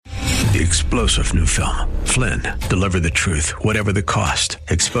The explosive new film, Flynn, deliver the truth, whatever the cost,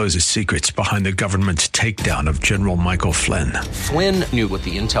 exposes secrets behind the government's takedown of General Michael Flynn. Flynn knew what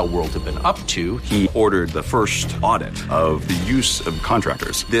the intel world had been up to. He ordered the first audit of the use of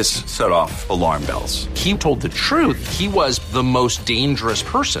contractors. This set off alarm bells. He told the truth. He was the most dangerous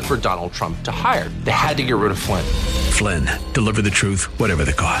person for Donald Trump to hire. They had to get rid of Flynn. Flynn, deliver the truth, whatever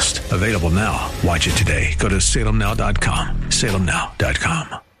the cost. Available now. Watch it today. Go to salemnow.com.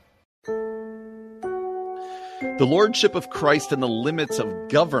 salemnow.com. The lordship of Christ and the limits of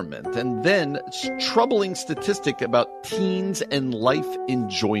government, and then troubling statistic about teens and life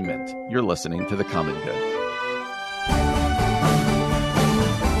enjoyment. You're listening to The Common Good.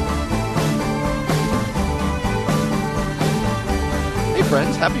 Hey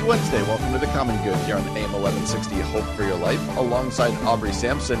friends, happy Wednesday. Welcome to The Common Good here on AM 1160 Hope for Your Life, alongside Aubrey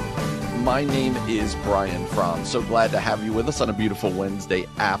Sampson. My name is Brian Fromm. So glad to have you with us on a beautiful Wednesday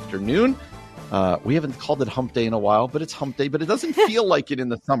afternoon. We haven't called it hump day in a while, but it's hump day, but it doesn't feel like it in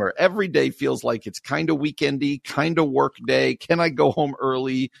the summer. Every day feels like it's kind of weekendy, kind of work day. Can I go home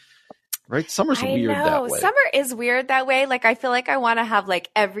early? Right? Summer's weird that way. Summer is weird that way. Like, I feel like I want to have like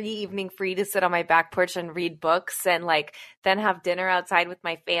every evening free to sit on my back porch and read books and like then have dinner outside with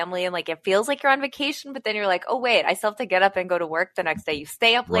my family. And like, it feels like you're on vacation, but then you're like, oh wait, I still have to get up and go to work the next day. You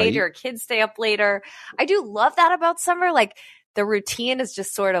stay up later, your kids stay up later. I do love that about summer. Like, the routine is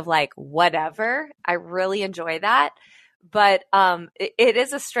just sort of like whatever. I really enjoy that. But it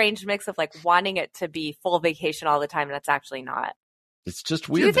is a strange mix of like wanting it to be full vacation all the time, and it's actually not. It's just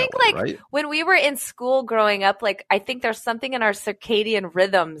weird. Do you think that way, like right? when we were in school growing up, like I think there's something in our circadian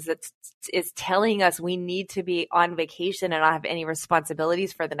rhythms that is telling us we need to be on vacation and not have any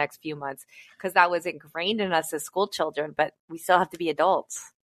responsibilities for the next few months, because that was ingrained in us as school children, but we still have to be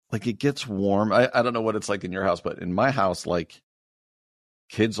adults. Like, it gets warm. I don't know what it's like in your house, but in my house, like,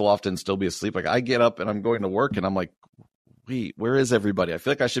 kids will often still be asleep. Like, I get up and I'm going to work and I'm like, wait, where is everybody? I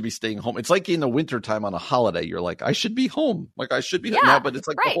feel like I should be staying home. It's like in the wintertime on a holiday. You're like, I should be home. Like, I should be home now, but it's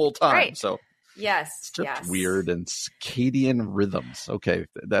like the whole time. Right. So yes, it's just weird. And circadian rhythms. Okay.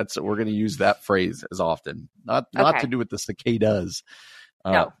 We're going to use that phrase as often. Not to do with the cicadas,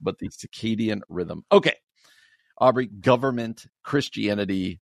 no. But the circadian rhythm. Okay. Aubrey, government,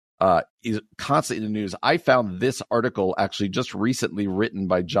 Christianity, is constantly in the news. I found this article actually just recently written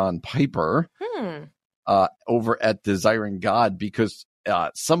by John Piper over at Desiring God, because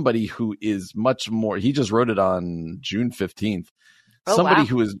somebody who is much more, he just wrote it on June 15th,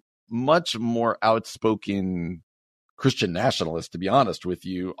 who is much more outspoken Christian nationalist, to be honest with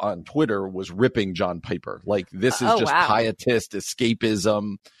you, on Twitter was ripping John Piper. Like, this is pietist,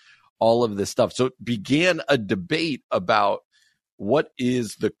 escapism, all of this stuff. So it began a debate about what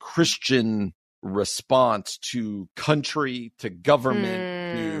is the Christian response to country, to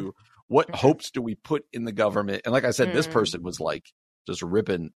government, to what hopes do we put in the government? And like I said, this person was like just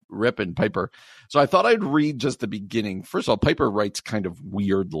ripping Piper. So I thought I'd read just the beginning. First of all, Piper writes kind of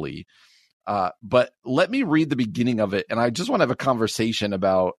weirdly, but let me read the beginning of it. And I just want to have a conversation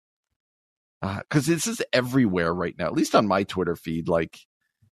about, because this is everywhere right now, at least on my Twitter feed, like,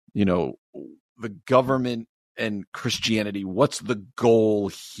 you know, the government and Christianity, what's the goal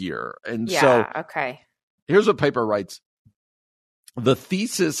here? And here's what Piper writes. The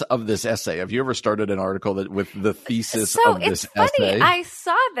thesis of this essay. Have you ever started an article with the thesis of this essay? I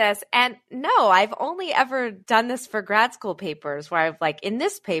saw this, and no, I've only ever done this for grad school papers where I've like, in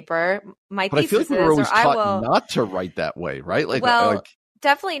this paper, my thesis I feel like we were always taught not to write that way, right? Like,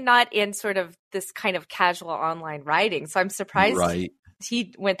 definitely not in sort of this kind of casual online writing. So I'm surprised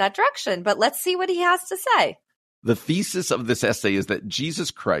he went that direction, but let's see what he has to say. The thesis of this essay is that Jesus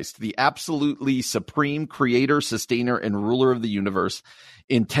Christ, the absolutely supreme creator, sustainer, and ruler of the universe,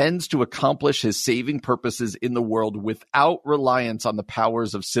 intends to accomplish his saving purposes in the world without reliance on the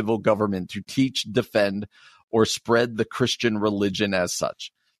powers of civil government to teach, defend, or spread the Christian religion as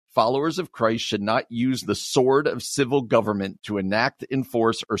such. Followers of Christ should not use the sword of civil government to enact,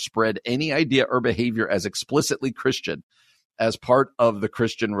 enforce, or spread any idea or behavior as explicitly Christian, as part of the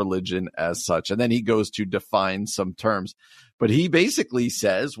Christian religion as such. And then he goes to define some terms. But he basically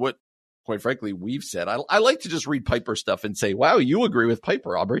says what, quite frankly, we've said. I like to just read Piper stuff and say, wow, you agree with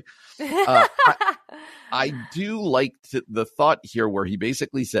Piper, Aubrey. I do like the thought here where he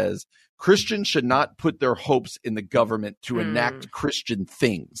basically says Christians should not put their hopes in the government to enact Christian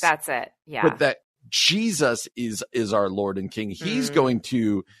things. That's it. Yeah. But that Jesus is our Lord and King. He's going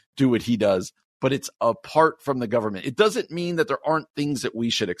to do what he does, but it's apart from the government. It doesn't mean that there aren't things that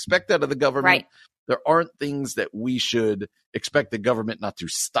we should expect out of the government. Right. There aren't things that we should expect the government not to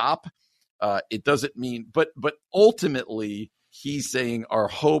stop. It doesn't mean, but ultimately, he's saying our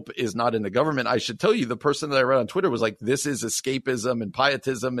hope is not in the government. I should tell you, the person that I read on Twitter was like, this is escapism and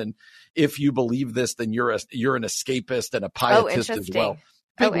pietism. And if you believe this, then you're an escapist and a pietist as well.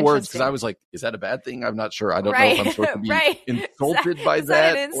 Big words, because I was like, is that a bad thing? I'm not sure. I don't know if I'm supposed to be insulted by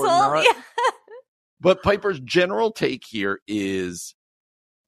that or not. Yeah. But Piper's general take here is,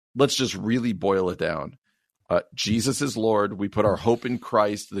 let's just really boil it down. Jesus is Lord. We put our hope in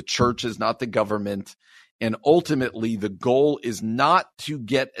Christ. The church is not the government. And ultimately, the goal is not to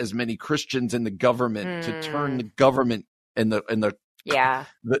get as many Christians in the government to turn the government and the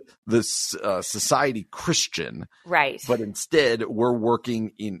society Christian, right? But instead, we're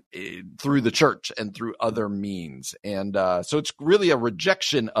working through the church and through other means, and so it's really a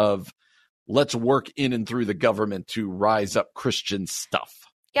rejection of let's work in and through the government to rise up Christian stuff.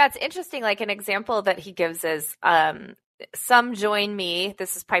 Yeah, it's interesting. Like an example that he gives is, some join me,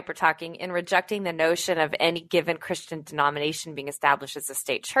 this is Piper talking, in rejecting the notion of any given Christian denomination being established as a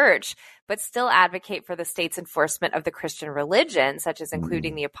state church, but still advocate for the state's enforcement of the Christian religion, such as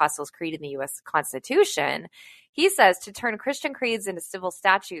including the Apostles' Creed in the U.S. Constitution. He says to turn Christian creeds into civil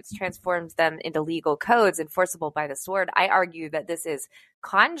statutes transforms them into legal codes enforceable by the sword. I argue that this is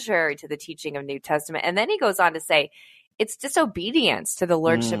contrary to the teaching of New Testament. And then he goes on to say, it's disobedience to the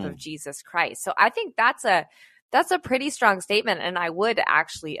lordship of Jesus Christ. So I think that's a pretty strong statement. And I would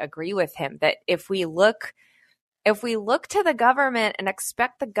actually agree with him that if we look to the government and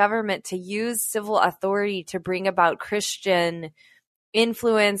expect the government to use civil authority to bring about Christian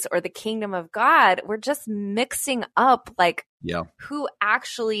influence or the kingdom of God, we're just mixing up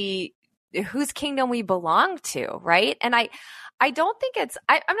whose kingdom we belong to, right? And I don't think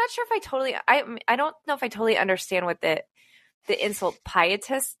I'm not sure if I don't know if I totally understand what the insult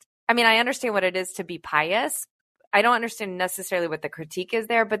pietist. I mean, I understand what it is to be pious. I don't understand necessarily what the critique is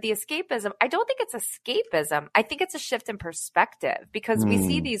there, but the escapism, I don't think it's escapism. I think it's a shift in perspective, because we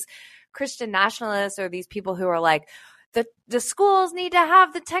see these Christian nationalists or these people who are like, the schools need to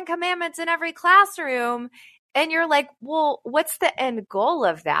have the 10 Commandments in every classroom. And you're like, well, what's the end goal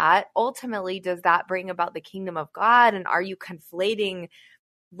of that? Ultimately, does that bring about the kingdom of God? And are you conflating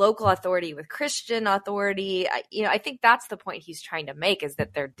local authority with Christian authority? I think that's the point he's trying to make, is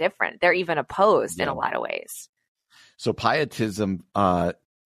that they're different. They're even opposed in a lot of ways. So pietism,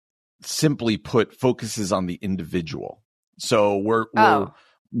 simply put, focuses on the individual. So we're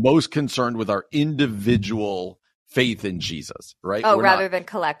most concerned with our individual faith in Jesus, right? Oh, rather than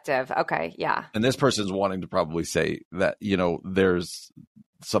collective. Okay, yeah. And this person's wanting to probably say that, there's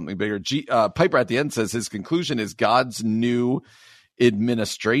something bigger. Piper at the end says his conclusion is God's new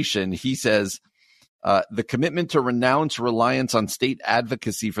administration. He says, the commitment to renounce reliance on state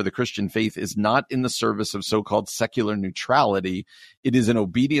advocacy for the Christian faith is not in the service of so-called secular neutrality. It is in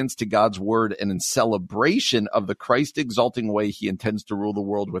obedience to God's word and in celebration of the Christ-exalting way he intends to rule the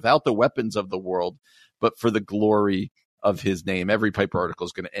world without the weapons of the world, but for the glory of his name. Every Piper article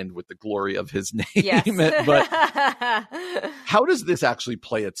is going to end with the glory of his name. Yes. But how does this actually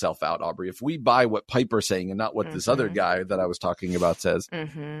play itself out, Aubrey? If we buy what Piper's saying and not what this other guy that I was talking about says,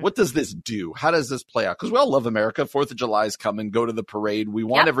 what does this do? How does this play out? Because we all love America. 4th of July is coming. Go to the parade. We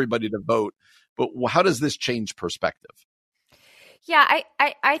want everybody to vote. But how does this change perspective? Yeah,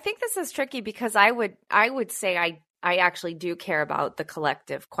 I think this is tricky, because I would say I actually do care about the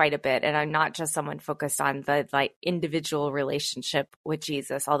collective quite a bit. And I'm not just someone focused on the individual relationship with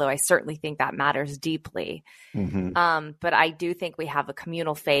Jesus, although I certainly think that matters deeply. But I do think we have a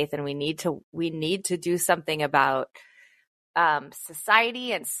communal faith, and we need to do something about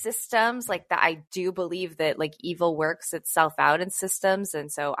society and systems like that. I do believe that evil works itself out in systems.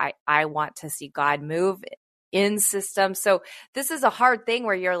 And so I want to see God move in systems. So this is a hard thing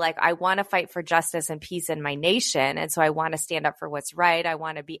where you're like, I want to fight for justice and peace in my nation. And so I want to stand up for what's right. I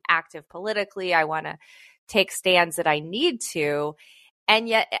want to be active politically. I want to take stands that I need to. And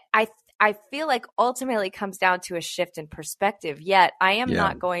yet I feel like ultimately it comes down to a shift in perspective. Yet I am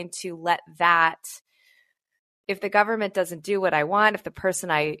not going to let that, if the government doesn't do what I want, if the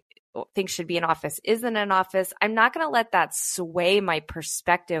person I think should be in office isn't in office, I'm not going to let that sway my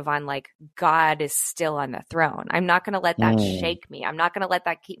perspective on God is still on the throne. I'm not going to let that shake me. I'm not going to let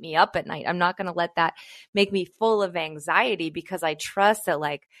that keep me up at night. I'm not going to let that make me full of anxiety, because I trust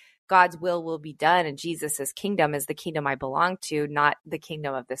that God's will be done, and Jesus's kingdom is the kingdom I belong to, not the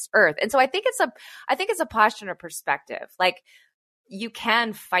kingdom of this earth. And so I think it's a posture and a perspective. You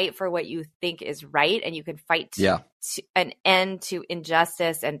can fight for what you think is right, and you can fight to an end to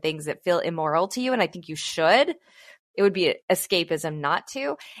injustice and things that feel immoral to you. And I think you should. It would be escapism not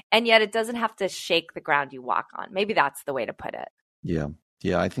to. And yet it doesn't have to shake the ground you walk on. Maybe that's the way to put it. Yeah.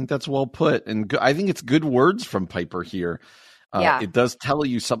 Yeah, I think that's well put. And I think it's good words from Piper here. It does tell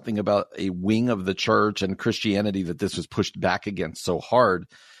you something about a wing of the church and Christianity that this was pushed back against so hard,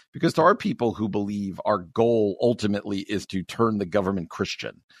 because there are people who believe our goal ultimately is to turn the government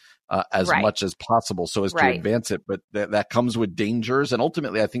Christian as much as possible so as to advance it. But that comes with dangers. And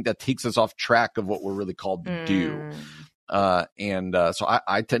ultimately, I think that takes us off track of what we're really called to do. So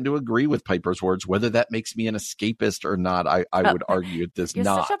I tend to agree with Piper's words. Whether that makes me an escapist or not, I would argue it does You're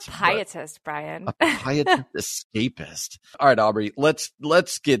not. Such a pietist, Brian. A pietist escapist. All right, Aubrey,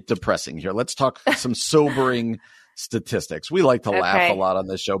 let's get depressing here. Let's talk some sobering statistics. We like to laugh a lot on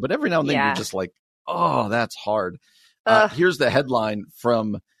this show, but every now and then you're just like, oh, that's hard. Here's the headline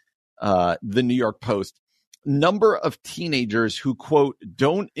from the New York Post. Number of teenagers who, quote,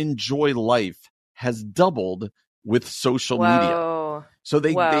 don't enjoy life has doubled with social media. So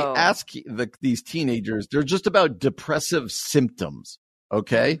they ask these teenagers, they're just about depressive symptoms.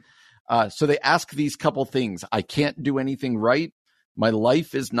 Okay. So they ask these couple things. I can't do anything right. My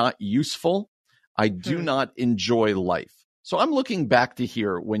life is not useful. I do not enjoy life. So I'm looking back to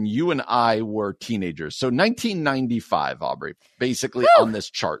here when you and I were teenagers. So 1995, Aubrey, basically on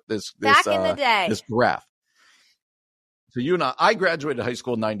this chart, this back in the day, this graph. So you and I graduated high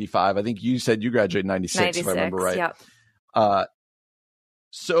school in 95. I think you said you graduated in 96, if I remember right. Yep.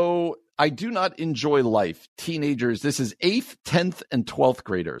 So I do not enjoy life. Teenagers, this is 8th, 10th, and 12th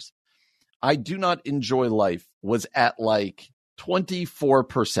graders. I do not enjoy life was at like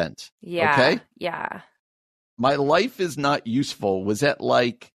 24%. Yeah. Okay? Yeah. My life is not useful was at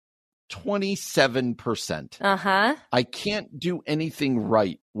like 27%. I can't do anything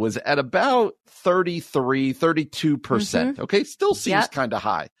right was at about 32%. Okay. Still seems kind of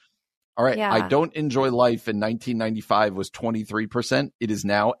high. All right. I don't enjoy life in 1995 was 23%. It is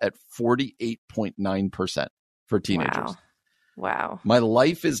now at 48.9% for teenagers. Wow. My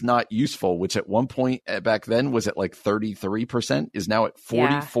life is not useful, which at one point back then was at like 33%, is now at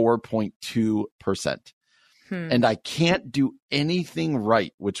 44.2%. And I can't do anything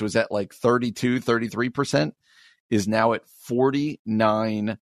right, which was at like 33%, is now at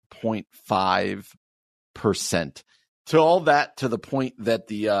 49.5%. To all that, to the point that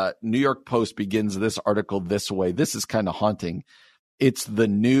the New York Post begins this article this way. This is kind of haunting. It's the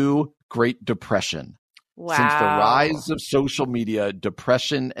new Great Depression. Wow. Since the rise of social media,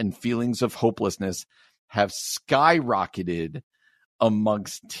 depression and feelings of hopelessness have skyrocketed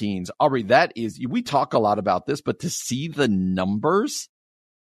amongst teens. Aubrey, we talk a lot about this, but to see the numbers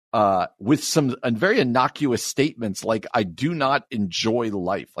with some very innocuous statements like, I do not enjoy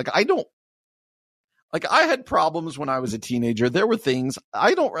life. I had problems when I was a teenager. There were things,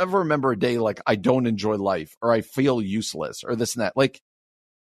 I don't ever remember a day like, I don't enjoy life or I feel useless or this and that. Like,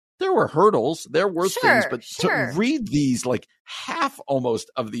 there were hurdles, there were things, but to read these, like half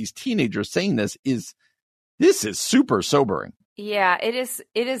almost of these teenagers saying this is super sobering. Yeah, it is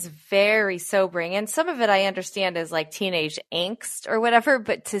very sobering. And some of it I understand is like teenage angst or whatever,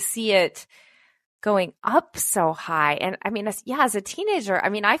 but to see it going up so high. And I mean, as a teenager, I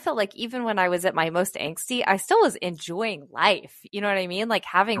mean, I felt like even when I was at my most angsty, I still was enjoying life. You know what I mean? Like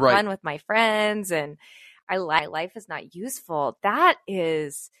having fun with my friends, and life is not useful. That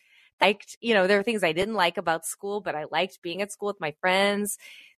is like, there are things I didn't like about school, but I liked being at school with my friends.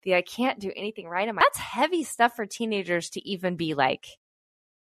 I can't do anything right. That's heavy stuff for teenagers to even be like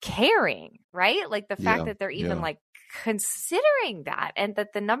caring, right? Like the fact that they're even like considering that, and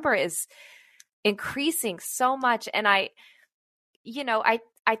that the number is increasing so much. And I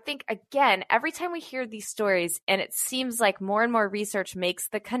think, again, every time we hear these stories, and it seems like more and more research makes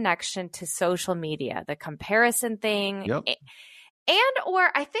the connection to social media, the comparison thing. Yep. Or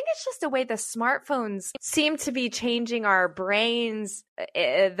I think it's just the way the smartphones seem to be changing our brains,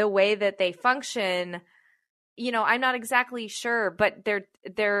 the way that they function. I'm not exactly sure, but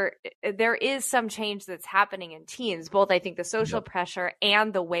there is some change that's happening in teens, both I think the social pressure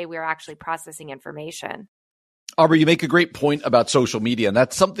and the way we're actually processing information. Aubrey, you make a great point about social media, and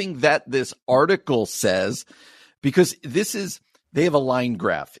that's something that this article says, because they have a line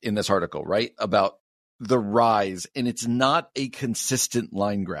graph in this article, right, about the rise, and it's not a consistent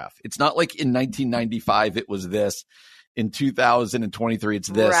line graph. It's not like in 1995 it was this, in 2023 it's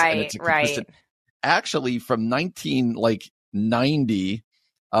this, and it's a consistent. Actually, from 1990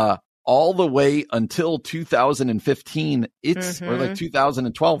 all the way until 2015, it's or like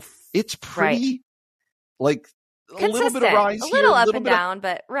 2012, it's pretty like consistent. A little bit of rise, a little up and down,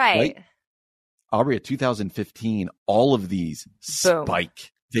 but right. Aubrey, at 2015, all of these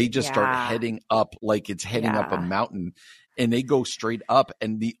spike. They just start heading up like it's heading up a mountain. and they go straight up.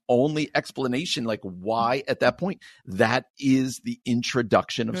 And the only explanation, like why at that point, that is the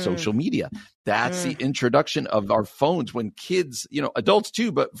introduction of social media. That's the introduction of our phones when kids, adults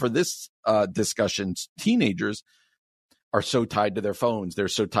too, but for this discussion, teenagers are so tied to their phones. They're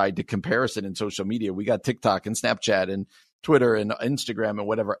so tied to comparison in social media. We got TikTok and Snapchat and Twitter and Instagram and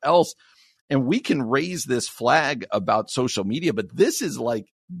whatever else. And we can raise this flag about social media, but this is like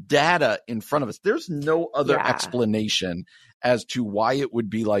data in front of us. There's no other explanation as to why it would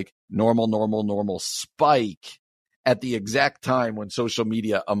be like normal spike at the exact time when social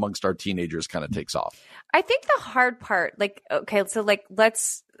media amongst our teenagers kind of takes off. I think the hard part,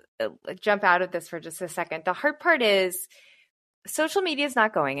 let's jump out of this for just a second. The hard part is social media is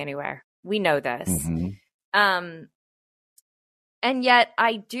not going anywhere. We know this. And yet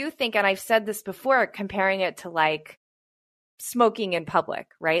I do think, and I've said this before, comparing it to like smoking in public,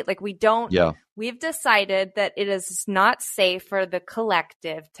 right? Like we've decided that it is not safe for the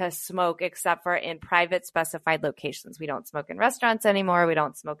collective to smoke except for in private specified locations. We don't smoke in restaurants anymore. We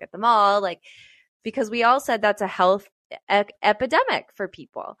don't smoke at the mall, because we all said that's a health epidemic for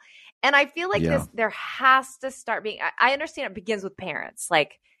people. And I feel like there has to start being, I understand it begins with parents,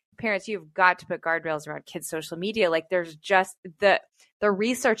 parents, you've got to put guardrails around kids' social media. There's just the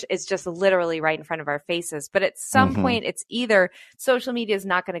research is just literally right in front of our faces. But at some point, it's either social media is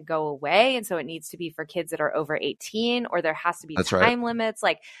not going to go away, and so it needs to be for kids that are over 18, or there has to be time limits.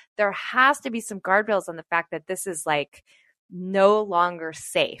 There has to be some guardrails on the fact that this is no longer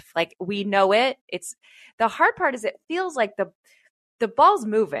safe. We know it. It's the hard part is it feels like the ball's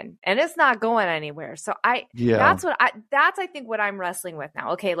moving and it's not going anywhere. So that's I think what I'm wrestling with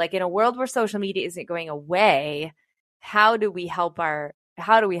now. Okay. In a world where social media isn't going away, how do we help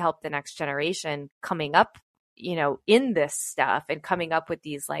the next generation coming up, in this stuff and coming up with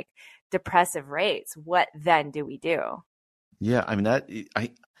these depressive rates? What then do we do? Yeah. I mean,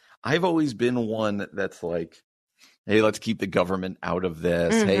 I've always been one that's hey, let's keep the government out of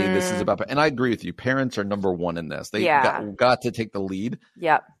this. Hey, this is about, and I agree with you. Parents are number one in this. They got to take the lead.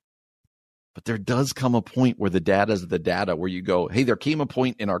 Yep. But there does come a point where the data is the data where you go, hey, there came a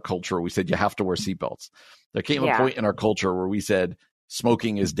point in our culture where we said you have to wear seatbelts. There came a point in our culture where we said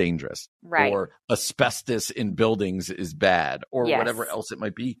smoking is dangerous, right? Or asbestos in buildings is bad, or whatever else it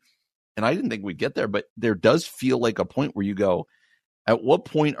might be. And I didn't think we'd get there, but there does feel like a point where you go, at what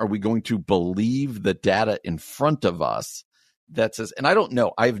point are we going to believe the data in front of us that says, and I don't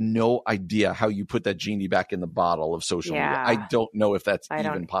know, I have no idea how you put that genie back in the bottle of social media. I don't know if that's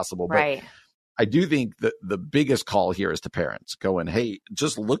even possible, but I do think that the biggest call here is to parents going, hey,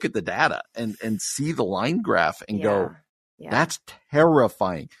 just look at the data and see the line graph and go, that's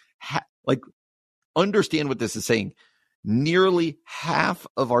terrifying. Understand what this is saying. Nearly half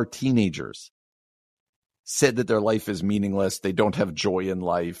of our teenagers said that their life is meaningless. They don't have joy in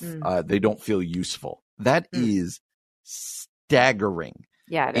life. They don't feel useful. That is staggering.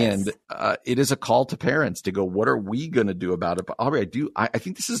 Yeah, it is. And it is a call to parents to go, what are we going to do about it? But Aubrey, I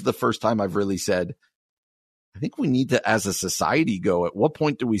think this is the first time I've really said, I think we need to, as a society, go, at what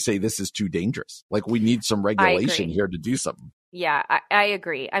point do we say this is too dangerous? We need some regulation here to do something. Yeah, I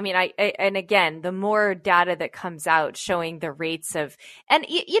agree. I mean, and again, the more data that comes out showing the rates of, and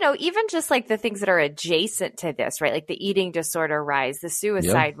even just the things that are adjacent to this, right? The eating disorder rise, the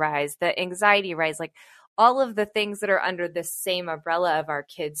suicide rise, the anxiety rise, all of the things that are under the same umbrella of our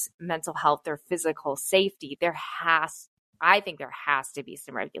kids' mental health or physical safety. I think there has to be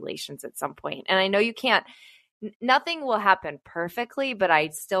some regulations at some point. And I know you can't, nothing will happen perfectly, but I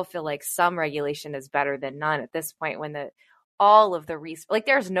still feel like some regulation is better than none at this point when all of the research,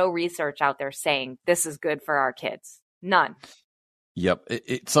 there's no research out there saying this is good for our kids. None. Yep.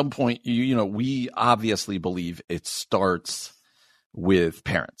 At some point, we obviously believe it starts with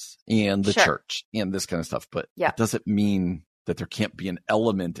parents and the church and this kind of stuff, but it doesn't mean that there can't be an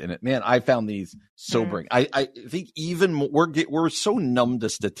element in it. Man, I found these sobering. I think even more, we're so numb to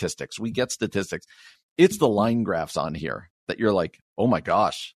statistics. We get statistics. It's the line graphs on here that you're like, oh my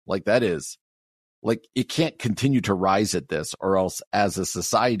gosh, that is, it can't continue to rise at this, or else as a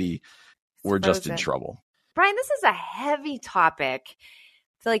society, we're just in trouble. Brian, this is a heavy topic.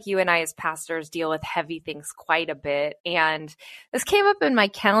 I feel like you and I as pastors deal with heavy things quite a bit. And this came up in my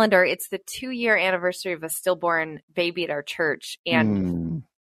calendar. It's the 2-year anniversary of a stillborn baby at our church. And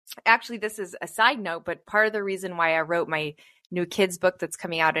actually, this is a side note, but part of the reason why I wrote my new kids book that's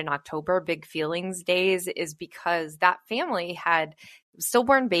coming out in October, Big Feelings Days, is because that family had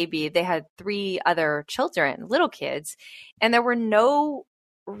stillborn baby. They had 3 other children, little kids, and there were no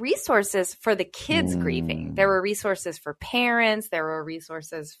resources for the kids grieving. There were resources for parents. There were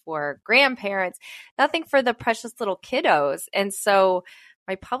resources for grandparents, nothing for the precious little kiddos. And so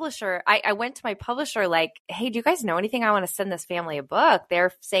my publisher, I went to my publisher like, hey, do you guys know anything? I want to send this family a book.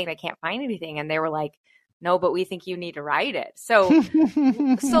 They're saying I can't find anything. And they were like, no, but we think you need to write it. So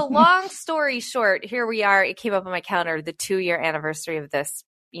long story short, here we are. It came up on my calendar, the 2-year anniversary of this,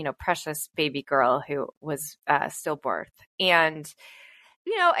 precious baby girl who was stillbirth. And,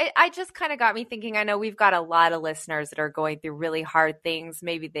 I just kind of got me thinking, I know we've got a lot of listeners that are going through really hard things.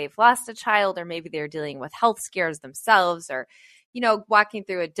 Maybe they've lost a child, or maybe they're dealing with health scares themselves, or, walking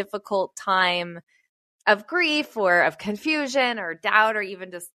through a difficult time of grief or of confusion or doubt, or even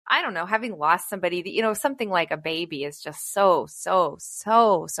just, I don't know, having lost somebody that, something like a baby is just so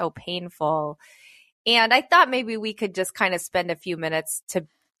painful. And I thought maybe we could just kind of spend a few minutes to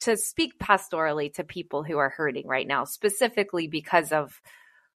speak pastorally to people who are hurting right now, specifically because of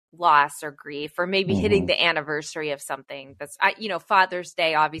loss or grief, or maybe hitting the anniversary of something that's, Father's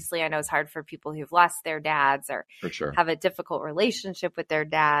Day, obviously, I know is hard for people who've lost their dads or For sure. have a difficult relationship with their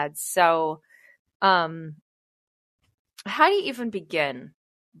dads. So, how do you even begin,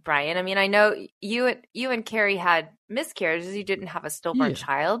 Brian? I mean, I know you and Carrie had miscarriages. You didn't have a stillborn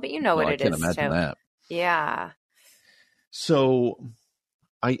child, but what I it can is imagine to, that. yeah. So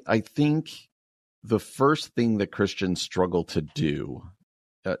I think the first thing that Christians struggle to do,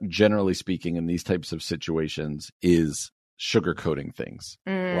 generally speaking, in these types of situations, is sugarcoating things.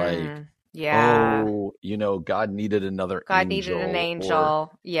 Like, yeah. God needed another God angel. needed an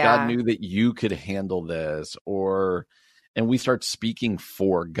angel. Yeah. God knew that you could handle this, and we start speaking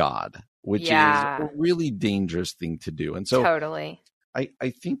for God, which is a really dangerous thing to do. And so totally. I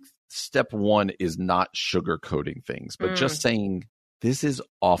think step one is not sugarcoating things, but just saying, this is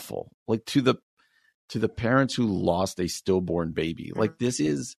awful. Like to the parents who lost a stillborn baby, like this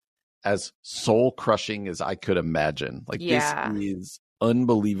is as soul crushing as I could imagine. Like this is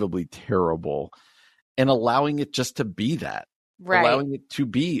unbelievably terrible, and allowing it just to be that, allowing it to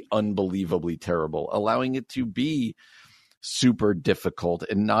be unbelievably terrible, allowing it to be super difficult,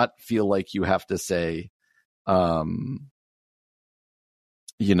 and not feel like you have to say,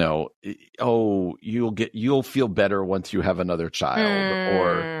 you'll feel better once you have another child,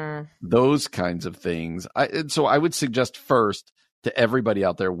 or those kinds of things. So I would suggest first to everybody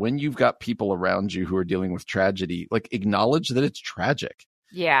out there, when you've got people around you who are dealing with tragedy, like acknowledge that it's tragic.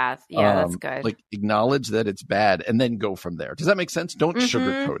 Yeah, that's good. Like acknowledge that it's bad, and then go from there. Does that make sense? Don't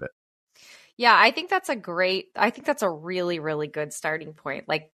sugarcoat it. Yeah, I think that's a really, really good starting point.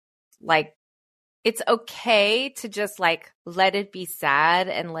 Like it's okay to just like let it be sad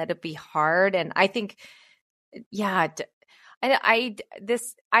and let it be hard. And I think, I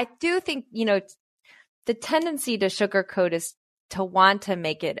do think, the tendency to sugarcoat is to want to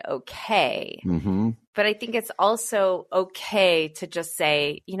make it okay. But I think it's also okay to just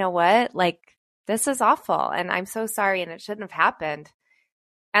say, you know what, like this is awful and I'm so sorry and it shouldn't have happened.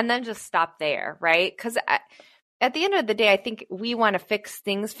 And then just stop there, right? Because at the end of the day, I think we want to fix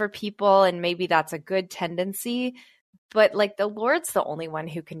things for people, and maybe that's a good tendency. But like the Lord's the only one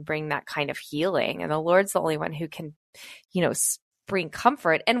who can bring that kind of healing, and the Lord's the only one who can, bring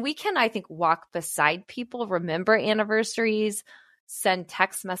comfort. And we can, I think, walk beside people, remember anniversaries, send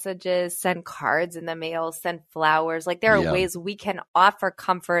text messages, send cards in the mail, send flowers. Like there are ways we can offer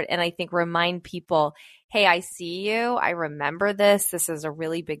comfort, and I think remind people, hey, I see you. I remember this. This is a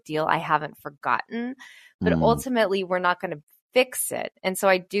really big deal. I haven't forgotten. But ultimately, we're not going to fix it. And so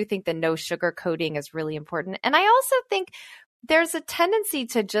I do think the no sugarcoating is really important. And I also think there's a tendency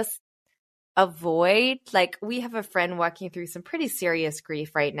to just avoid, like we have a friend walking through some pretty serious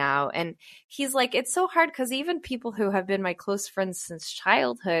grief right now. And he's like, it's so hard because even people who have been my close friends since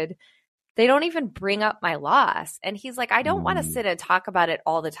childhood, they don't even bring up my loss. And he's like, I don't want to sit and talk about it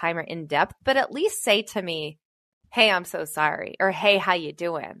all the time or in depth, but at least say to me, hey, I'm so sorry. Or, hey, how you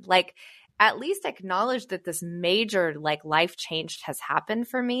doing? Like, at least acknowledge that this major like life change has happened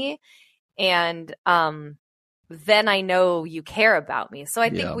for me. And then I know you care about me. So I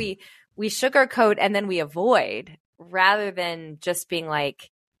think we sugarcoat and then we avoid, rather than just being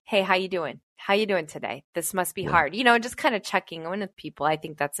like, hey, how you doing? How you doing today? This must be hard. Just kind of checking in with people. I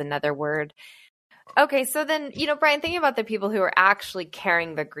think that's another word. Okay, so then, Brian, thinking about the people who are actually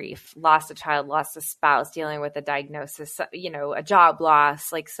carrying the grief, lost a child, lost a spouse, dealing with a diagnosis, a job loss,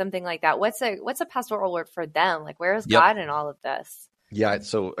 like something like that. What's a pastoral word for them? Like, where is God in all of this? Yeah.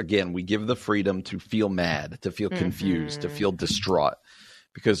 So again, we give the freedom to feel mad, to feel confused, to feel distraught,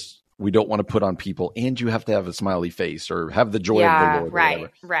 because we don't want to put on people, and you have to have a smiley face or have the joy of the Lord. Right,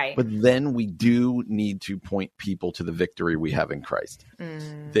 right. But then we do need to point people to the victory we have in Christ.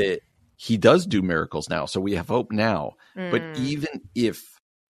 That he does do miracles now, so we have hope now. But even if,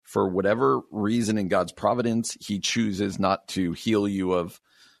 for whatever reason in God's providence, he chooses not to heal you of,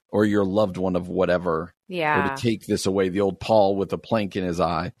 or your loved one of whatever, or to take this away, the old Paul with a plank in his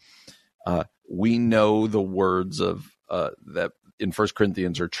eye, we know the words of that in 1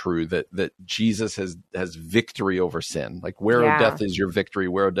 Corinthians are true, that Jesus has victory over sin. Like, where, O death, is your victory?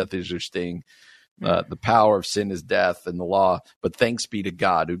 Where, O death, is your sting? The power of sin is death and the law, but thanks be to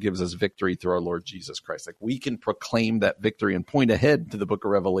God who gives us victory through our Lord Jesus Christ. Like, we can proclaim that victory and point ahead to the book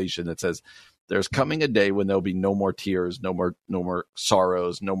of Revelation that says there's coming a day when there'll be no more tears, no more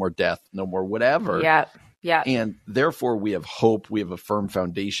sorrows, no more death, no more whatever. Yeah. And therefore we have hope. We have a firm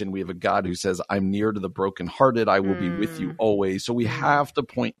foundation. We have a God who says, I'm near to the brokenhearted. I will be with you always. So we have to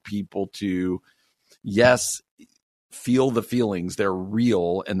point people to, yes, feel the feelings. They're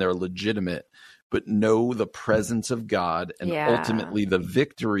real and they're legitimate, but know the presence of God and ultimately the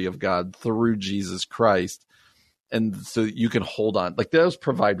victory of God through Jesus Christ. And so you can hold on. Like, those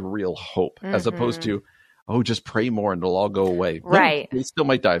provide real hope as opposed to, oh, just pray more and it'll all go away. Right. No, they still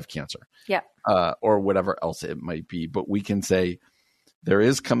might die of cancer. Yep. Or whatever else it might be. But we can say there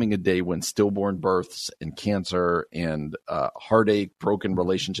is coming a day when stillborn births and cancer and heartache, broken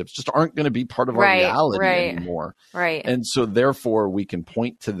relationships just aren't going to be part of our reality anymore. Right. And so therefore we can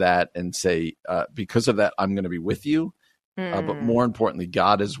point to that and say, because of that, I'm going to be with you. But more importantly,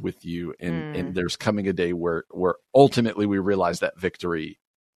 God is with you. And there's coming a day where ultimately we realize that victory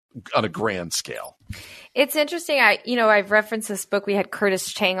on a grand scale. It's interesting. I've referenced this book. We had Curtis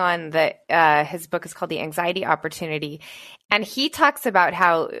Chang on that. His book is called The Anxiety Opportunity. And he talks about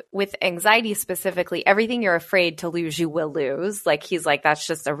how with anxiety specifically, everything you're afraid to lose, you will lose. Like, he's like, that's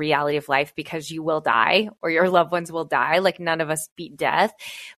just a reality of life because you will die or your loved ones will die. Like, none of us beat death.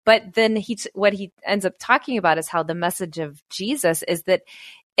 But then what he ends up talking about is how the message of Jesus is that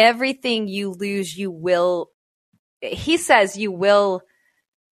everything you lose, he says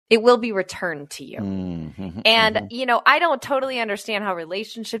it will be returned to you. And, I don't totally understand how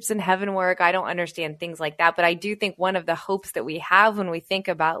relationships in heaven work. I don't understand things like that. But I do think one of the hopes that we have when we think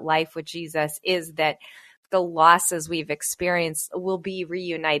about life with Jesus is that the losses we've experienced will be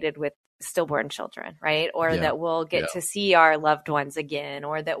reunited with stillborn children, right? Or that we'll get to see our loved ones again,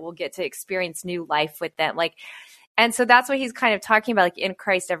 or that we'll get to experience new life with them. And so that's what he's kind of talking about. Like, in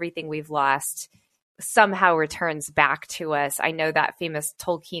Christ, everything we've lost somehow returns back to us. I know that famous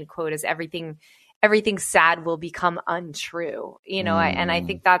Tolkien quote is everything sad will become untrue, and I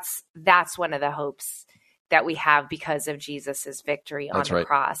think that's one of the hopes that we have because of Jesus's victory on the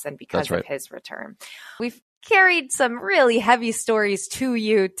cross and because of his return. We've carried some really heavy stories to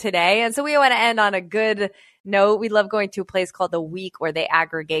you today. And so we want to end on a good note. We love going to a place called The Week where they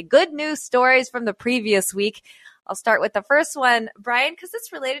aggregate good news stories from the previous week. I'll start with the first one, Brian, because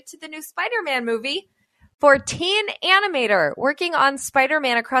it's related to the new Spider-Man movie. For teen animator, working on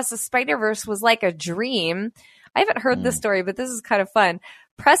Spider-Man Across the Spider-Verse was like a dream. I haven't heard this story, but this is kind of fun.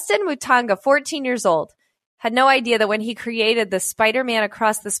 Preston Mutanga, 14 years old, had no idea that when he created the Spider-Man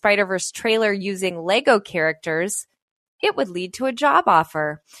Across the Spider-Verse trailer using Lego characters, it would lead to a job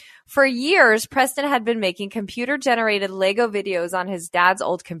offer. For years, Preston had been making computer-generated Lego videos on his dad's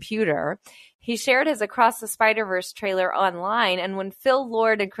old computer. He shared his Across the Spider-Verse trailer online, and when Phil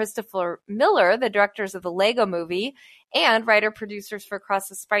Lord and Christopher Miller, the directors of the Lego movie and writer-producers for Across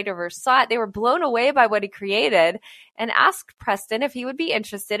the Spider-Verse, saw it, they were blown away by what he created and asked Preston if he would be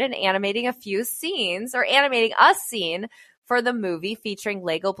interested in animating a few scenes or animating a scene for the movie featuring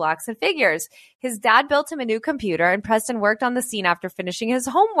Lego blocks and figures. His dad built him a new computer, and Preston worked on the scene after finishing his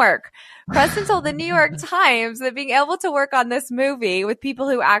homework. Preston told the New York Times that being able to work on this movie with people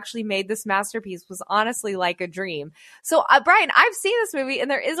who actually made this masterpiece was honestly like a dream. So, Brian, I've seen this movie, and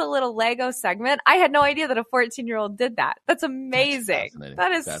there is a little Lego segment. I had no idea that a 14-year-old did that. That's amazing.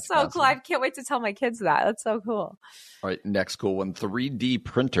 That's so cool. I can't wait to tell my kids that. That's so cool. All right, next cool one. 3D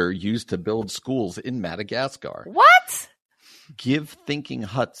printer used to build schools in Madagascar. What? Give Thinking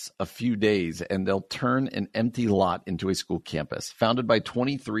Huts a few days and they'll turn an empty lot into a school campus. Founded by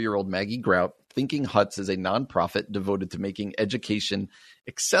 23-year-old Maggie Grout, Thinking Huts is a nonprofit devoted to making education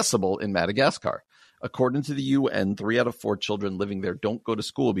accessible in Madagascar. According to the UN, 3 out of 4 children living there don't go to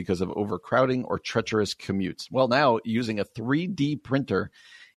school because of overcrowding or treacherous commutes. Well, now, using a 3D printer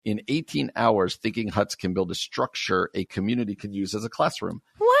in 18 hours, Thinking Huts can build a structure a community could use as a classroom.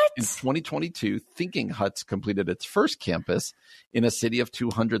 What? In 2022, Thinking Huts completed its first campus in a city of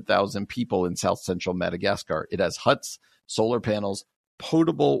 200,000 people in south central Madagascar. It has huts, solar panels,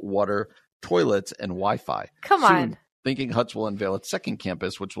 potable water, toilets, and Wi-Fi. Come Soon, on. Thinking Huts will unveil its second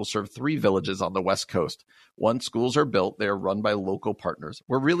campus, which will serve 3 villages on the West Coast. Once schools are built, they are run by local partners.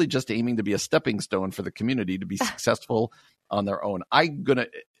 We're really just aiming to be a stepping stone for the community to be successful on their own. I'm going to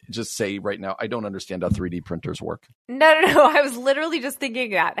just say right now, I don't understand how 3D printers work. No. I was literally just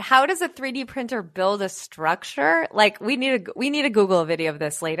thinking that. How does a 3D printer build a structure? Like, we need to Google a video of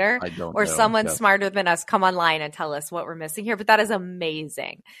this later. I don't or know. someone Yes. smarter than us come online and tell us what we're missing here. But that is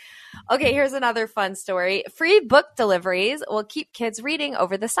amazing. Okay, here's another fun story. Free book deliveries will keep kids reading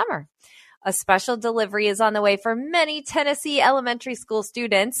over the summer. A special delivery is on the way for many Tennessee elementary school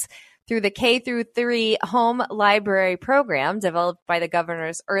students through the K-3 Home Library Program developed by the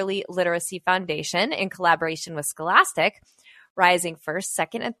Governor's Early Literacy Foundation in collaboration with Scholastic. Rising first,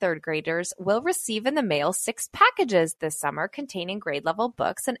 second, and third graders will receive in the mail 6 packages this summer containing grade-level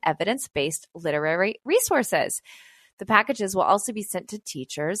books and evidence-based literary resources. The packages will also be sent to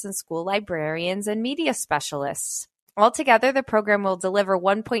teachers and school librarians and media specialists. Altogether, the program will deliver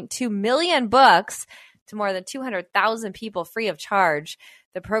 1.2 million books to more than 200,000 people free of charge.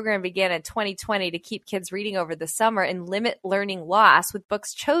 The program began in 2020 to keep kids reading over the summer and limit learning loss, with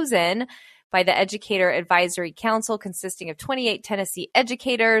books chosen by the Educator Advisory Council consisting of 28 Tennessee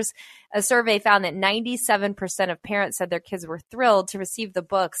educators. A survey found that 97% of parents said their kids were thrilled to receive the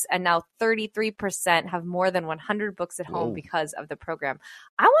books, and now 33% have more than 100 books at home because of the program.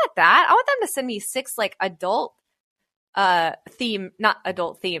 I want that. I want them to send me 6 like adult theme, not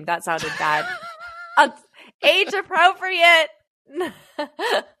adult theme. That sounded bad. Age appropriate.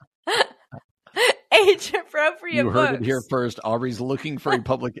 Age appropriate You heard books. it here first. Aubrey's looking for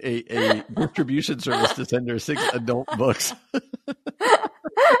a distribution service to send her 6 adult books.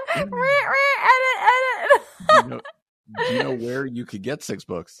 Edit. Do you know where you could get 6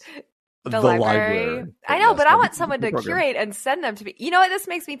 books? The library. I know, Yes, but I that want is someone the to program. curate and send them to me. You know what this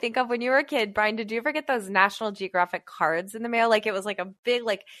makes me think of? When you were a kid, Brian, did you ever get those National Geographic cards in the mail? Like, it was like a big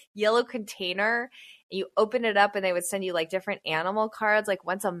like yellow container. You open it up and they would send you like different animal cards like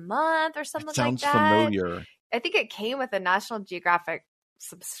once a month or something It sounds like that. familiar. I think it came with a National Geographic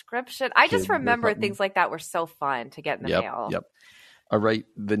subscription. I just Kids or remember something. things like that were so fun to get in the mail. Yep. All right.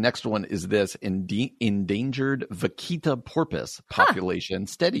 The next one is this: endangered vaquita porpoise population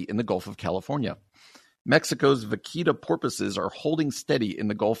steady in the Gulf of California. Mexico's vaquita porpoises are holding steady in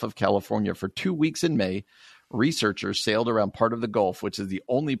the Gulf of California for 2 weeks in May. Researchers sailed around part of the Gulf, which is the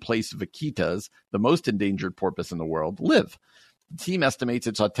only place vaquitas, the most endangered porpoise in the world, live. The team estimates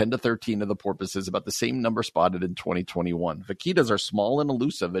it saw 10 to 13 of the porpoises, about the same number spotted in 2021. Vaquitas are small and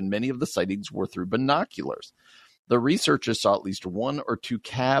elusive, and many of the sightings were through binoculars. The researchers saw at least 1 or 2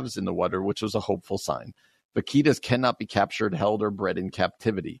 calves in the water, which was a hopeful sign. Vaquitas cannot be captured, held, or bred in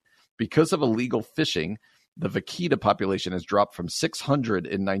captivity. Because of illegal fishing, the vaquita population has dropped from 600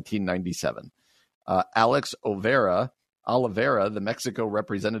 in 1997. Alex Oliveira, the Mexico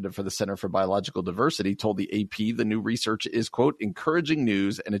representative for the Center for Biological Diversity, told the AP the new research is, quote, encouraging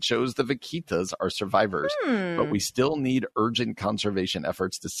news, and it shows the vaquitas are survivors. But we still need urgent conservation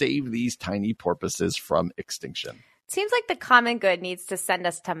efforts to save these tiny porpoises from extinction. Seems like the common good needs to send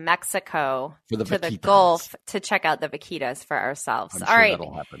us to Mexico, For the to the vaquitas. Gulf, to check out the vaquitas for ourselves. I'm All sure right.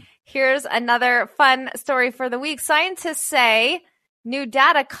 that'll happen. Here's another fun story for the week. Scientists say new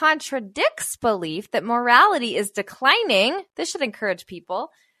data contradicts belief that morality is declining. This should encourage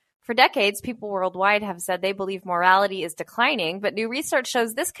people. For decades, people worldwide have said they believe morality is declining, but new research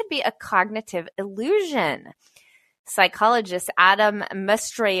shows this could be a cognitive illusion. Psychologists Adam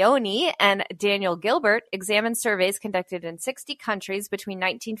Mastroianni and Daniel Gilbert examined surveys conducted in 60 countries between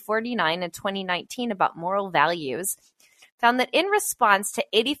 1949 and 2019 about moral values, found that in response to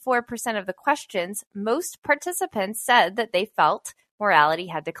 84% of the questions, most participants said that they felt morality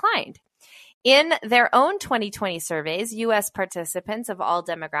had declined. In their own 2020 surveys, U.S. participants of all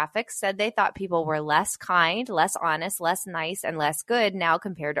demographics said they thought people were less kind, less honest, less nice, and less good now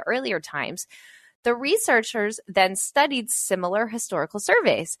compared to earlier times. The researchers then studied similar historical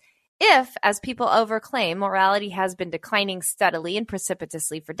surveys. If, as people overclaim, morality has been declining steadily and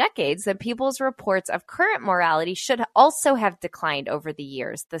precipitously for decades, then people's reports of current morality should also have declined over the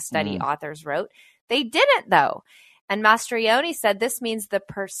years, the study authors wrote. They didn't, though. And Mastroianni said this means the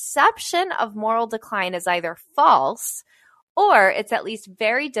perception of moral decline is either false or it's at least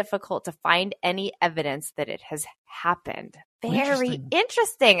very difficult to find any evidence that it has happened. Very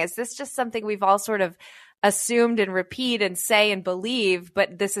interesting. Is this just something we've all sort of assumed and repeat and say and believe,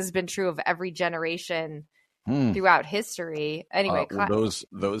 but this has been true of every generation throughout history. Anyway,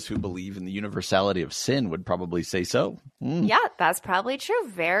 those who believe in the universality of sin would probably say so. Yeah, that's probably true.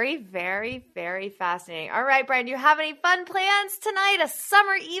 Very, very, very fascinating. All right, Brian, do you have any fun plans tonight? A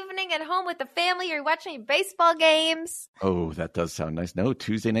summer evening at home with the family? Are you watching any baseball games? Oh, that does sound nice. No,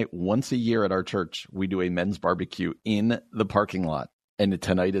 Tuesday night, once a year at our church, we do a men's barbecue in the parking lot. And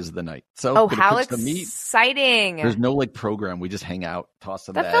tonight is the night. So, how exciting. There's no program. We just hang out, toss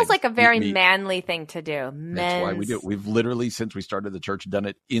some That bags, feels like a very meat. Manly thing to do. That's why we do it. We've literally, since we started the church, done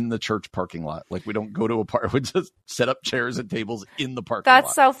it in the church parking lot. We don't go to a park. We just set up chairs and tables in the parking lot.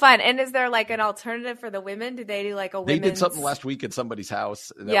 That's so fun. And is there an alternative for the women? Do they do a women's? They did something last week at somebody's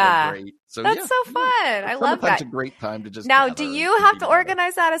house. And that went great. So, that's so fun. I love that. It's a great time to just Now, do you have to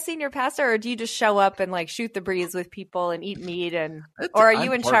organize that as senior pastor, or do you just show up and shoot the breeze with people and eat meat, or are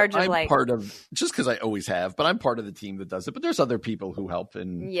you in charge of I'm part of, just because I always have, but I'm part of the team that does it. But there's other people who help,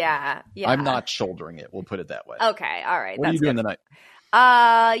 and I'm not shouldering it. We'll put it that way. Okay, all right. What are you doing tonight?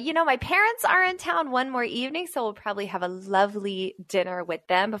 My parents are in town one more evening, so we'll probably have a lovely dinner with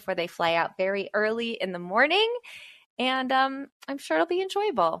them before they fly out very early in the morning. And I'm sure it'll be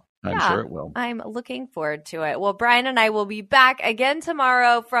enjoyable. I'm sure it will. I'm looking forward to it. Well, Brian and I will be back again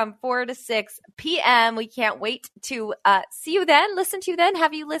tomorrow from 4 to 6 p.m. We can't wait to see you then, listen to you then,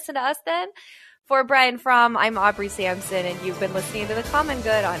 have you listen to us then. For Brian Fromm, I'm Aubrey Sampson, and you've been listening to The Common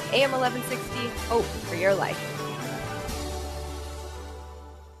Good on AM 1160, Hope for Your Life.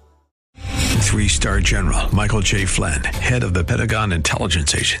 3-star General Michael J. Flynn, head of the Pentagon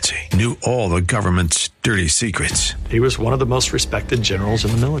Intelligence Agency, knew all the government's dirty secrets. He was one of the most respected generals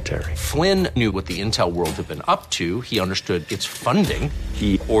in the military. Flynn knew what the intel world had been up to. He understood its funding.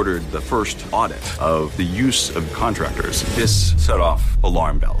 He ordered the first audit of the use of contractors. This set off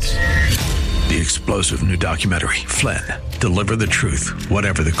alarm bells. The explosive new documentary, Flynn, Deliver the Truth,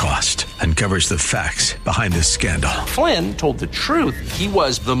 Whatever the Cost, uncovers the facts behind this scandal. Flynn told the truth. He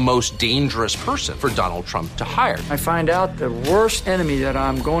was the most dangerous person for Donald Trump to hire. I find out the worst enemy that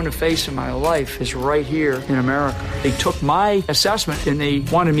I'm going to face in my life is right here in America. They took my assessment and they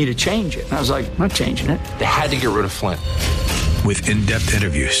wanted me to change it. And I was like, I'm not changing it. They had to get rid of Flynn. With in-depth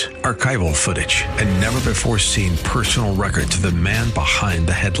interviews, archival footage, and never-before-seen personal records of the man behind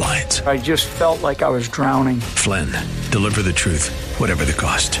the headlines. I just felt like I was drowning. Flynn, Deliver the Truth, Whatever the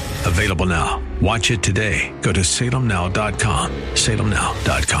Cost. Available now. Watch it today. Go to salemnow.com.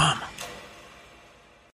 salemnow.com.